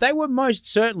 But they were most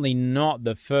certainly not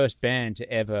the first band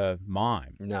to ever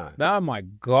mime. No. Oh, my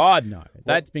God, no.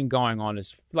 That's been going on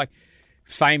as, like,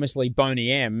 famously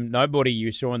Boney M. Nobody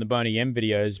you saw in the Boney M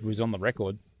videos was on the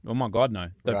record. Oh, my God, no.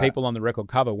 The people on the record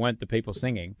cover weren't the people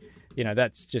singing.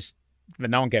 That's just, but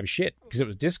no one gave a shit because it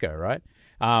was disco, right?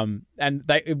 And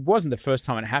it wasn't the first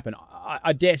time it happened.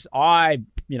 I guess when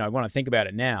I think about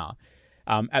it now,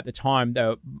 at the time,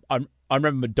 I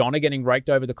remember Madonna getting raked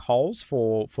over the coals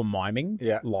for miming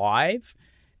live,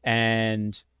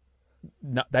 and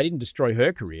they didn't destroy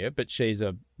her career, but she's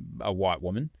a white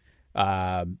woman.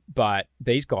 But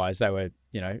these guys, they were,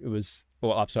 it was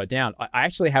all upside down. I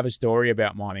actually have a story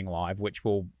about miming live, which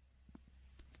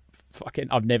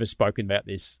I've never spoken about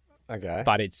this. Okay.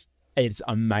 But it's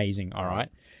amazing. All right.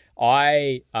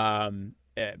 I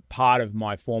part of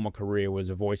my former career was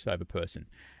a voiceover person.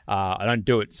 I don't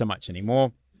do it so much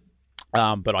anymore.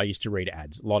 But I used to read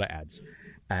ads, a lot of ads.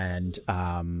 And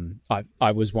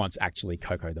I was once actually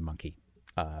Coco the monkey.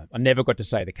 I never got to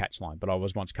say the catch line, but I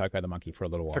was once Coco the monkey for a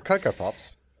little while. For Cocoa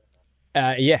Pops?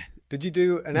 Yeah. Did you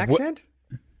do an accent?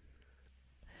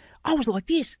 I was like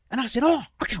this, and I said, I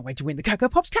can't wait to win the Cocoa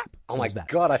Pops Cup. Oh my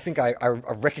God, I think I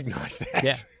recognize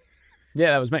that.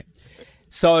 Yeah, that was me.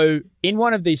 So in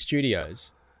one of these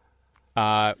studios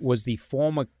was the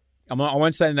former, I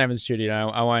won't say the name of the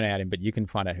studio, I won't out him, but you can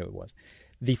find out who it was.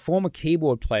 The former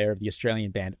keyboard player of the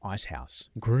Australian band Icehouse.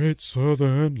 Great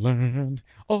Southern Land,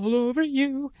 all over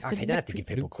you. Okay, you don't have to give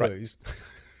people clues.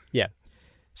 Yeah.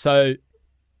 So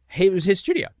it was his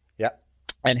studio. Yeah.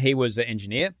 And he was the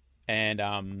engineer.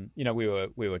 And, we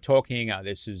were talking,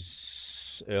 this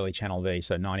is early Channel V,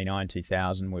 so 99,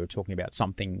 2000, we were talking about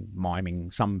something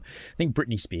miming, I think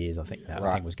Britney Spears, I think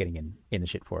was getting in the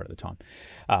shit for it at the time.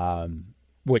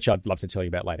 Which I'd love to tell you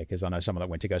about later because I know someone that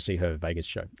went to go see her Vegas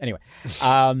show. Anyway,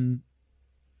 and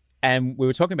we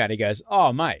were talking about it. He goes,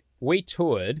 oh, mate, we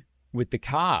toured with the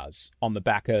Cars on the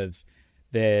back of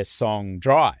their song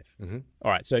Drive. Mm-hmm.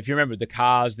 All right, so if you remember the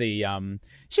Cars,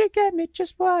 she gave me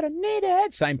just what I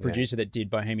needed. Same producer that did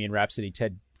Bohemian Rhapsody,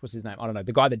 Ted, what's his name? I don't know.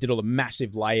 The guy that did all the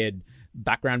massive layered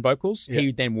background vocals. Yeah.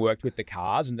 He then worked with the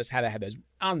Cars, and that's how they had those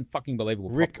unfucking believable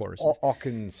pop choruses.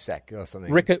 Ockensek or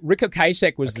something. Rick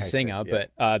Ocasek was the singer,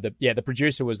 but the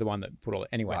producer was the one that put all it.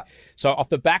 Anyway, so off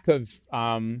the back of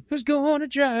Who's Gonna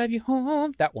Drive You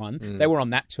Home, that one, they were on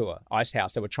that tour,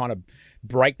 Icehouse. They were trying to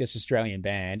break this Australian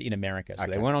band in America. So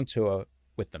they went on tour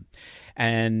with them.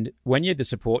 And when you're the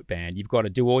support band, you've got to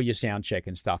do all your sound check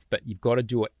and stuff, but you've got to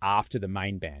do it after the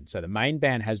main band. So the main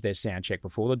band has their sound check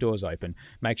before the doors open,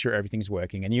 make sure everything's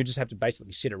working, and you just have to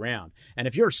basically sit around. And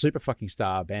if you're a super fucking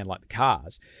star band like the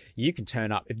Cars, you can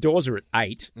turn up, if doors are at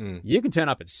 8, you can turn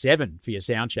up at 7 for your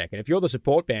sound check. And if you're the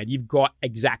support band, you've got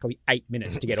exactly 8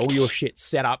 minutes to get all your shit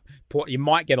set up. You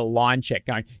might get a line check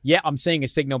going, I'm seeing a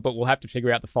signal, but we'll have to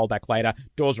figure out the fallback later.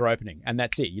 Doors are opening, and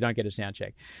that's it. You don't get a sound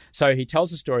check. So he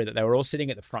tells the story that they were all sitting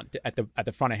at the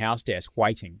front of house desk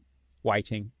waiting.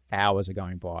 Hours are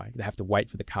going by. They have to wait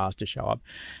for the Cars to show up,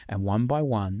 and one by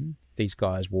one, these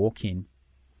guys walk in,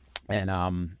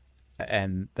 and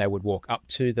they would walk up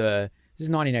to this is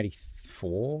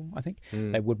 1984, I think.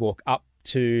 They would walk up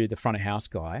to the front of house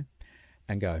guy,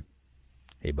 and go,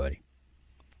 "Hey, buddy,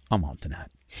 I'm on tonight."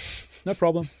 No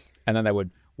problem. And then they would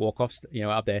walk off,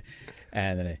 up there,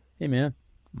 and then, "Hey, man,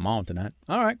 I'm on tonight."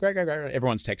 All right, great.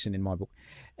 Everyone's texting in my book.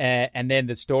 And then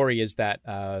the story is that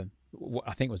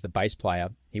I think it was the bass player.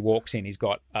 He walks in. He's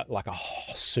got like a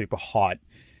super hot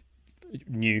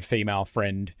new female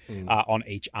friend on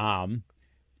each arm,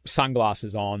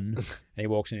 sunglasses on. And he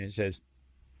walks in and says,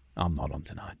 "I'm not on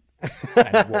tonight."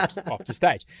 And he walks off to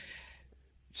stage.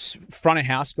 Front of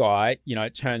house guy,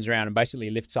 turns around and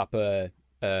basically lifts up a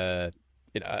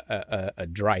a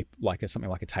drape, like something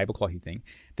like a tableclothy thing.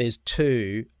 There's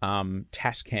two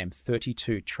Tascam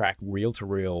 32-track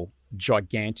reel-to-reel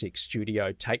gigantic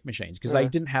studio tape machines because they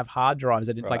didn't have hard drives.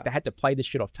 They didn't, like they had to play this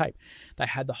shit off tape. They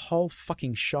had the whole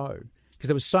fucking show because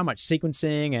there was so much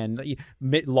sequencing and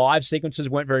live sequences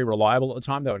weren't very reliable at the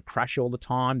time. They would crash all the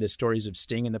time. There's stories of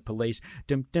Sting and the Police.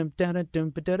 The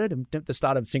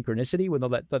start of Synchronicity when all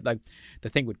that the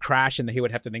thing would crash and he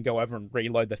would have to then go over and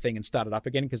reload the thing and start it up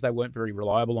again because they weren't very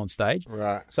reliable on stage.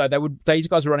 Right. So these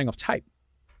guys were running off tape.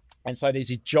 And so there's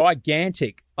these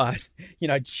gigantic,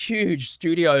 huge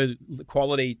studio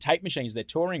quality tape machines they're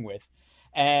touring with.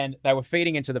 And they were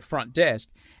feeding into the front desk.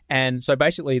 And so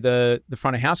basically the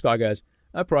front of house guy goes,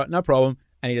 no problem.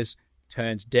 And he just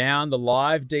turns down the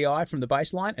live DI from the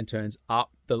bass line and turns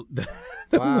up the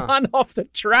one off the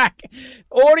track.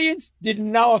 Audience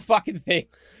didn't know a fucking thing.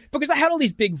 Because they had all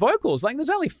these big vocals. Like, there's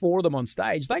only 4 of them on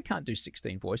stage. They can't do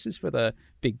 16 voices for the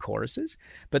big choruses.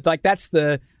 But, like, that's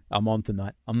the, I'm on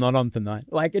tonight. I'm not on tonight.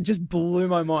 Like, it just blew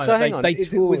my mind. So, hang on.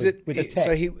 Was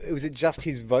it just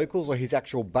his vocals or his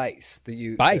actual bass that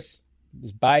you... Bass. It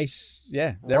was bass.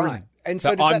 Yeah. Right. And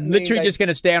so does I'm that mean literally just going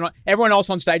to stand on... Everyone else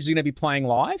on stage is going to be playing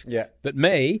live. Yeah. But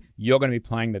me, you're going to be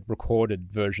playing the recorded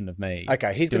version of me.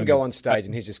 Okay, he's going to go on stage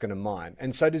and he's just going to mime.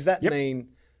 And so does that mean...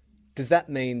 Does that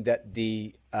mean that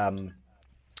the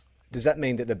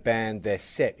band, their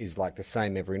set is like the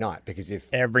same every night? Because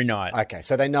if every night, okay,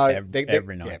 so they know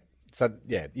every night. Yeah. So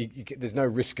there's no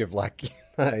risk of like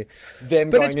them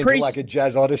going into like a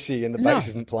jazz odyssey and the bass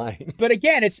isn't playing. But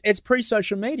again, it's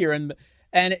pre-social media and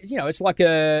it's like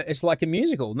a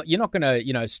musical. You're not going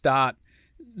to start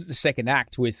the second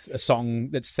act with a song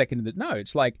that's second. No,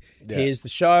 it's like here's the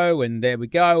show and there we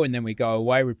go, and then we go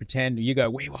away, we pretend, you go,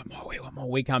 we want more,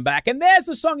 we come back and there's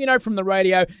the song from the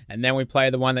radio, and then we play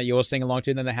the one that you all sing along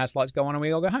to, and then the house lights go on and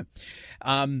we all go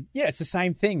home. It's the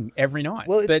same thing every night.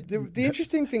 Well, but the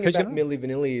interesting thing about Milli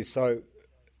Vanilli is, so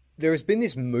there has been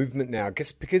this movement now,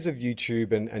 because of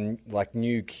YouTube and like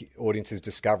new audiences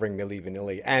discovering Milli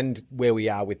Vanilli and where we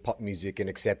are with pop music and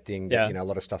accepting that a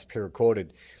lot of stuff's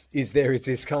pre-recorded, there is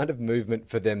this kind of movement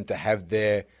for them to have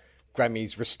their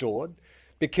Grammys restored,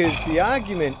 because the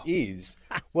argument is,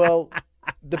 well,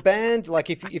 the band, like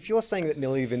if you're saying that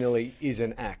Milli Vanilli is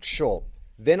an act, sure,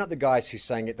 they're not the guys who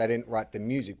sang it, they didn't write the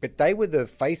music, but they were the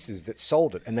faces that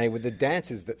sold it and they were the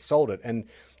dancers that sold it. And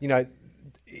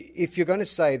if you're going to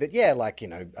say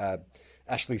that,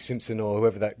 Ashley Simpson or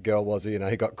whoever that girl was,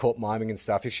 who got caught miming and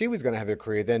stuff, if she was going to have a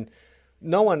career, then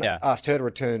no one asked her to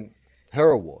return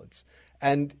her awards.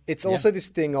 And it's also this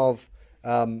thing of,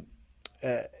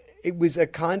 it was a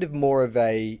kind of more of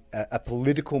a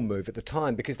political move at the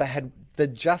time, because they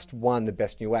just won the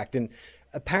Best New Act. And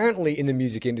apparently in the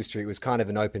music industry, it was kind of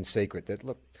an open secret that,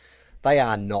 look, they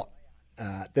are not,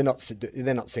 they're not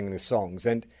singing the songs.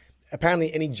 And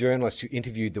apparently any journalist who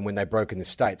interviewed them when they broke in the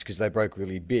States, because they broke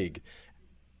really big,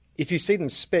 if you see them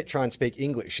try and speak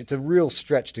English, it's a real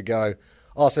stretch to go,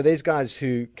 oh, so these guys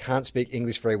who can't speak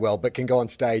English very well but can go on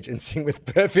stage and sing with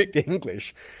perfect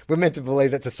English, we're meant to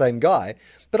believe that's the same guy.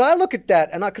 But I look at that,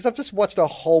 and because I've just watched a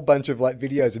whole bunch of like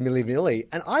videos of Milli Vanilli,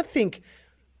 and I think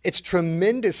it's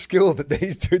tremendous skill that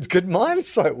these dudes could mime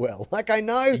so well. Like, I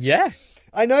know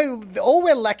all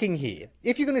we're lacking here,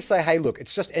 if you're going to say, hey, look,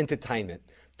 it's just entertainment,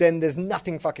 then there's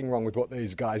nothing fucking wrong with what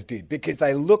these guys did, because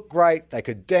they look great, they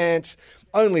could dance.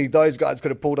 Only those guys could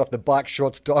have pulled off the Bike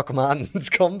Shorts Doc Martens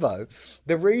combo.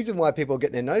 The reason why people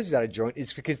get their noses out of joint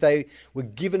is because they were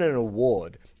given an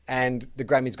award and the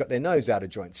Grammys got their nose out of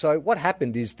joint. So what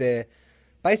happened is their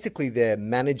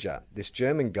manager, this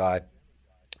German guy,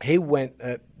 he went.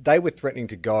 They were threatening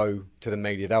to go to the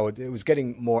media. It was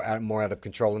getting more out of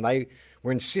control, and they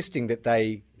were insisting that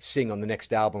they sing on the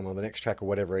next album or the next track or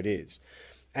whatever it is.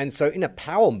 And so in a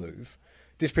power move,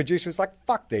 this producer was like,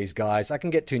 fuck these guys, I can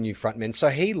get 2 new frontmen. So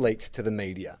he leaked to the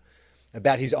media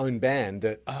about his own band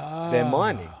that they're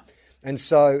miming. And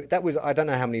so that was, I don't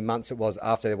know how many months it was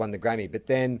after they won the Grammy, but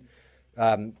then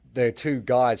the 2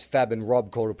 guys, Fab and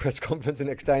Rob, called a press conference the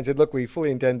next day and said, look, we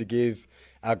fully intend to give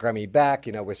our Grammy back.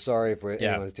 We're sorry if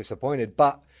anyone's disappointed.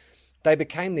 But they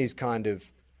became these kind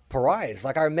of pariahs.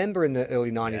 Like, I remember in the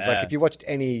early 90s, like if you watched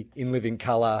any In Living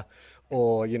Colour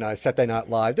or, Saturday Night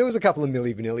Live, there was a couple of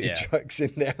Milli Vanilli jokes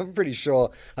in there. I'm pretty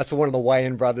sure I saw one of the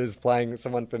Wayans brothers playing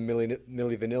someone from Milli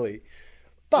Vanilli.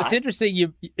 But it's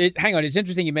interesting. Hang on. It's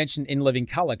interesting you mentioned In Living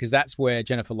Colour, because that's where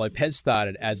Jennifer Lopez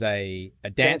started as a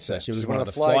dancer. She was one of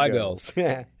the Fly Girls.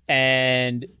 Yeah.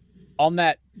 And on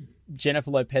that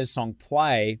Jennifer Lopez song,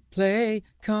 Play,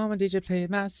 come on, DJ, play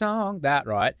my song. That,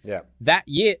 right? Yeah. That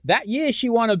year, she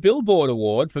won a Billboard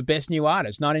Award for Best New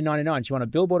Artist. 1999, she won a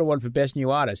Billboard Award for Best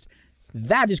New Artist.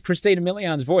 That is Christina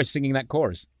Milian's voice singing that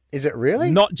chorus. Is it really?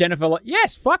 Not Jennifer.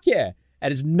 Yes, fuck yeah.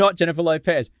 And it's not Jennifer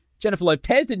Lopez. Jennifer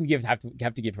Lopez didn't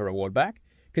have to give her award back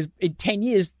because in 10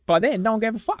 years by then, no one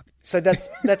gave a fuck. So that's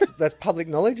public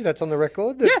knowledge. That's on the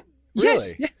record. Yeah.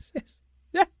 Really? Yes.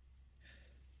 Yeah.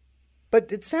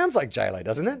 But it sounds like J-Lo,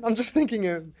 doesn't it? I'm just thinking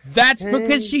of... That's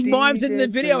because she mimes it in the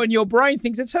video and your brain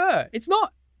thinks it's her. It's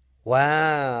not.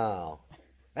 Wow.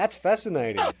 That's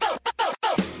fascinating.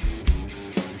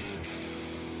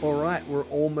 All right, we're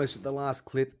almost at the last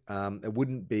clip. It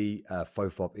wouldn't be a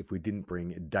faux fop if we didn't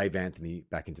bring Dave Anthony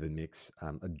back into the mix.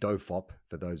 A dofop,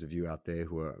 for those of you out there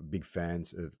who are big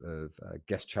fans of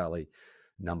Guest Charlie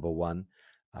 #1.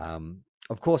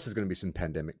 Of course, there's going to be some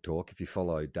pandemic talk. If you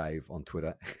follow Dave on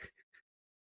Twitter,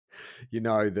 you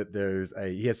know that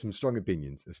he has some strong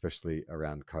opinions, especially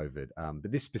around COVID.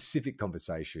 But this specific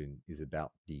conversation is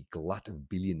about the glut of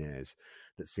billionaires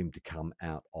that seem to come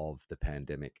out of the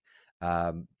pandemic.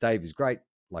 Dave is great.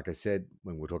 Like I said,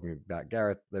 when we're talking about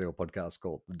Gareth, they do a podcast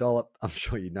called The Dollop. I'm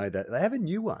sure you know that. They have a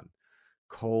new one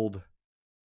called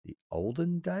The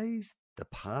Olden Days, The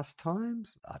Past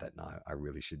Times. I don't know. I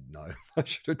really should know. I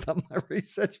should have done my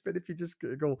research. But if you just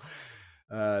Google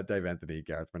Dave Anthony,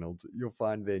 Gareth Reynolds, you'll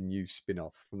find their new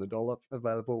spin-off from The Dollop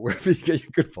available wherever you get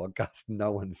your good podcast.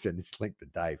 No one sent this link to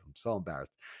Dave. I'm so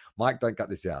embarrassed. Mike, don't cut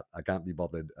this out. I can't be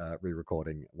bothered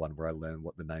re-recording one where I learn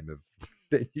what the name of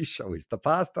their new show is. The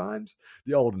Past Times,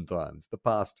 The Olden Times, The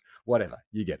Past, whatever.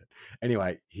 You get it.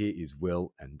 Anyway, here is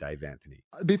Will and Dave Anthony.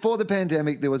 Before the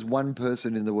pandemic, there was one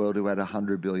person in the world who had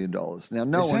 $100 billion. Now,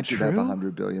 no one should have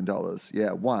 $100 billion.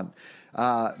 Yeah, one.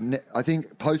 I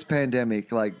think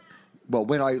post-pandemic,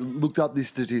 when I looked up this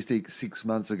statistic 6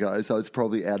 months ago, so it's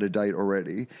probably out of date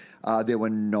already, there were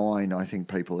 9, I think,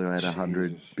 people who had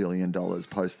 $100 billion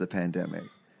post the pandemic.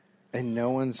 And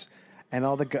no one's... And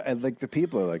all the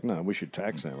people are like, no, we should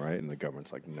tax them, right? And the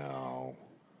government's like, no,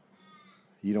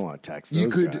 you don't want to tax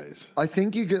those guys. I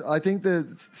think you could. I think the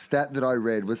stat that I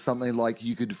read was something like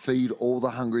you could feed all the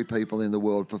hungry people in the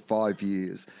world for 5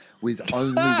 years with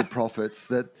only the profits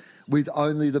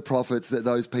that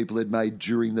those people had made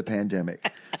during the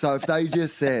pandemic. So if they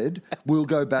just said, we'll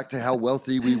go back to how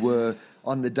wealthy we were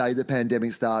on the day the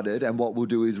pandemic started, and what we'll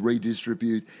do is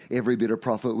redistribute every bit of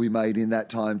profit we made in that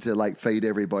time to feed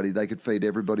everybody. They could feed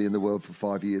everybody in the world for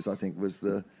 5 years, I think was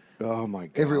the... Oh my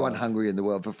God. Everyone hungry in the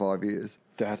world for 5 years.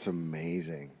 That's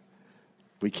amazing.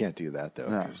 We can't do that though,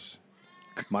 because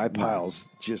my pile's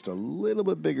just a little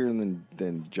bit bigger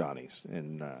than Johnny's,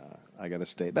 and I got to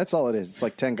stay. That's all it is. It's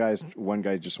like 10 guys, one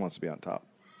guy just wants to be on top.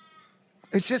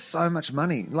 It's just so much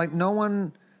money. No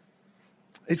one...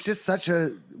 It's just such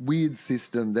a weird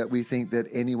system that we think that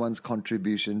anyone's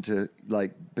contribution to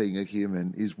being a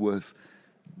human is worth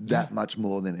that much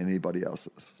more than anybody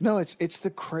else's. No, it's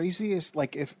the craziest.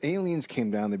 If aliens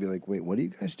came down, they'd be like, "Wait, what are you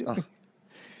guys doing?" Oh.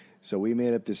 So we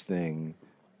made up this thing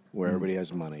where everybody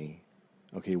has money.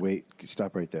 Okay, wait,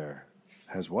 stop right there.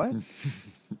 Has what?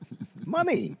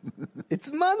 Money.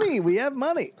 It's money. We have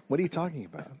money. What are you talking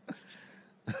about?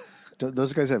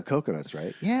 Those guys have coconuts,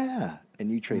 right? Yeah.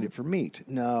 And you trade it for meat.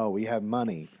 No, we have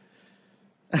money.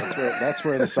 That's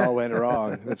where this all went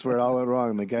wrong. That's where it all went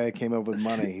wrong. The guy came up with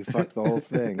money. He fucked the whole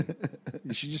thing.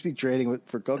 You should just be trading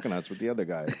for coconuts with the other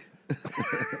guy.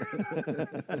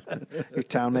 Your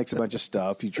town makes a bunch of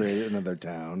stuff. You trade it in another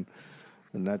town.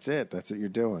 And that's it. That's what you're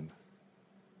doing.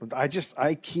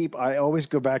 I always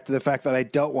go back to the fact that I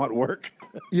don't want work.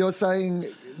 You're saying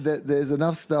that there's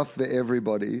enough stuff for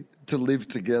everybody to live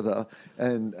together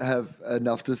and have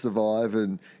enough to survive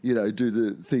and, do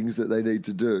the things that they need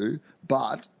to do,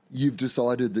 but you've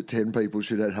decided that 10 people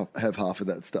should have half of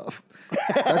that stuff.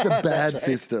 That's a bad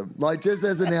system. Just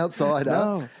as an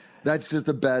outsider, that's just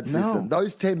a bad system.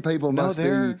 Those 10 people must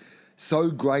be so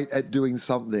great at doing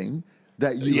something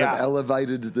that you have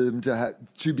elevated them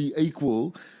to be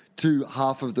equal to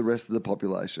half of the rest of the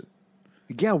population.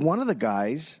 Yeah, one of the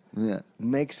guys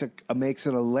makes an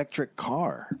electric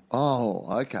car.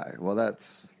 Oh, okay. Well,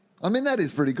 that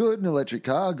is pretty good. An electric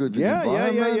car, good for the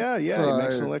environment. Yeah. So, he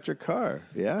makes an electric car.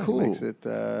 Yeah, cool. He makes it.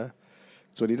 That's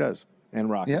what he does. And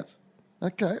rockets. Yeah.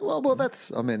 Okay. Well,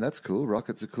 that's cool.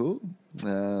 Rockets are cool.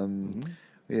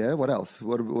 Yeah. What else?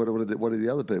 What do the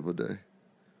other people do?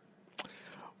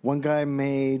 One guy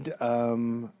made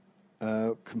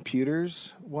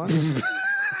computers once.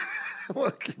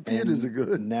 Well, computers are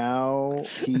good. Now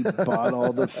he bought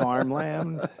all the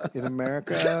farmland in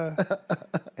America,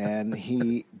 and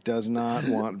he does not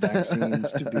want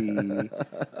vaccines to be.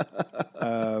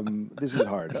 This is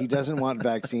hard. He doesn't want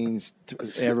vaccines to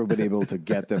everybody able to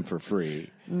get them for free.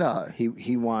 No,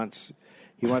 he wants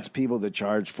He wants people to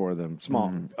charge for them,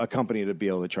 a company to be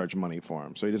able to charge money for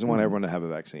him. So he doesn't want everyone to have a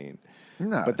vaccine.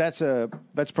 No. But that's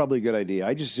probably a good idea.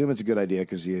 I just assume it's a good idea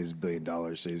because he has $1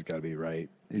 billion, so he's got to be right.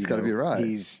 He's got to be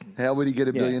right. How would he get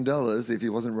 $1 billion if he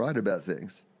wasn't right about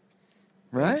things?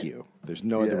 Right? Thank you. There's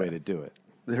no other way to do it.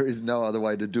 There is no other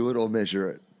way to do it or measure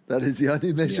it. That is the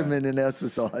only measurement in our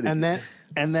society. And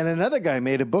then another guy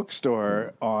made a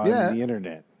bookstore on the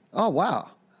internet. Oh, wow.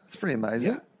 That's pretty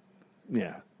amazing.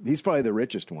 Yeah. He's probably the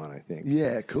richest one, I think.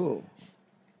 Yeah, cool.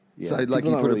 Yeah. So, like, People he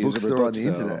put don't a really use bookstore on books, the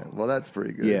though. internet. Well, that's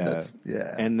pretty good. Yeah.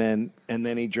 Yeah. And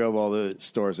then he drove all the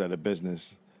stores out of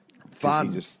business.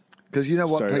 Fun. Because you know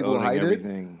what started people owning hated?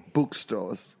 everything.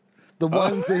 Bookstores. The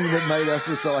one thing that made our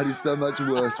society so much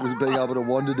worse was being able to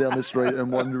wander down the street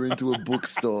and wander into a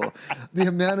bookstore. The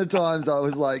amount of times I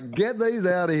was like, get these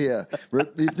out of here.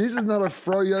 If this is not a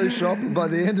froyo shop by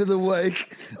the end of the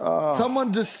week,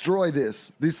 someone destroy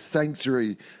this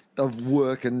sanctuary of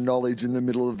work and knowledge in the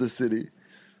middle of the city.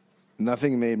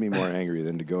 Nothing made me more angry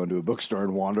than to go into a bookstore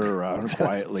and wander around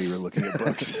quietly or looking at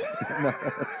books. No,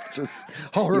 it's just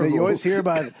horrible. You always hear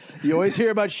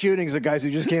about shootings of guys who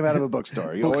just came out of a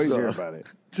bookstore. You always hear about it.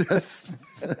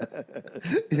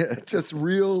 Just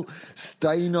real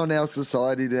stain on our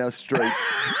society and our streets.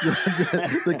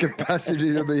 The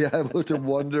capacity to be able to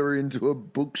wander into a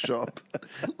bookshop.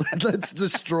 Let's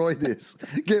destroy this.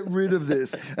 Get rid of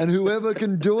this. And whoever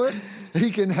can do it, he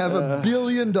can have $1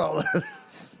 billion.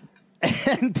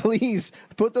 And please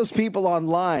put those people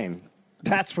online.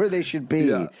 That's where they should be.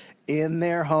 Yeah. In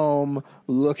their home,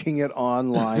 looking at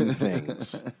online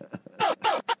things.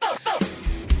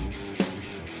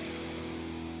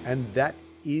 And that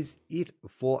is it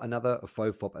for another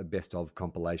Faux Fop Best Of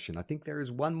compilation. I think there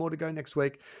is one more to go next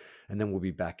week, and then we'll be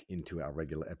back into our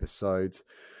regular episodes.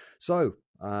 So,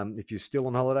 if you're still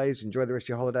on holidays, enjoy the rest of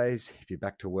your holidays. If you're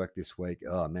back to work this week,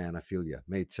 oh man, I feel you.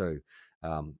 Me too.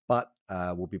 But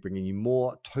we'll be bringing you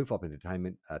more Tofop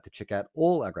entertainment. To check out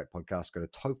all our great podcasts, go to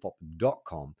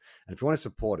tofop.com. And if you want to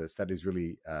support us, that is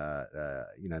really,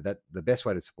 that the best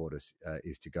way to support us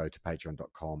is to go to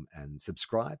patreon.com and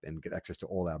subscribe and get access to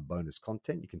all our bonus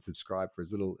content. You can subscribe for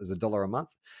as little as $1 a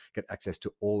month, get access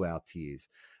to all our tiers.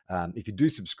 If you do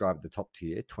subscribe at the top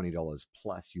tier, $20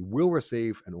 plus, you will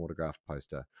receive an autographed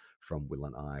poster from Will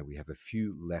and I. We have a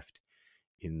few left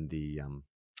in the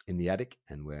attic,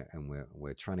 and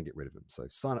we're trying to get rid of them. So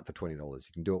sign up for $20.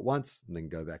 You can do it once and then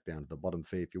go back down to the bottom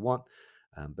fee if you want.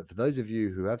 But for those of you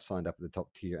who have signed up at the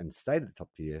top tier and stayed at the top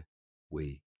tier,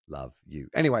 we love you.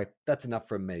 Anyway, that's enough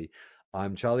from me.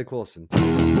 I'm Charlie Clausen.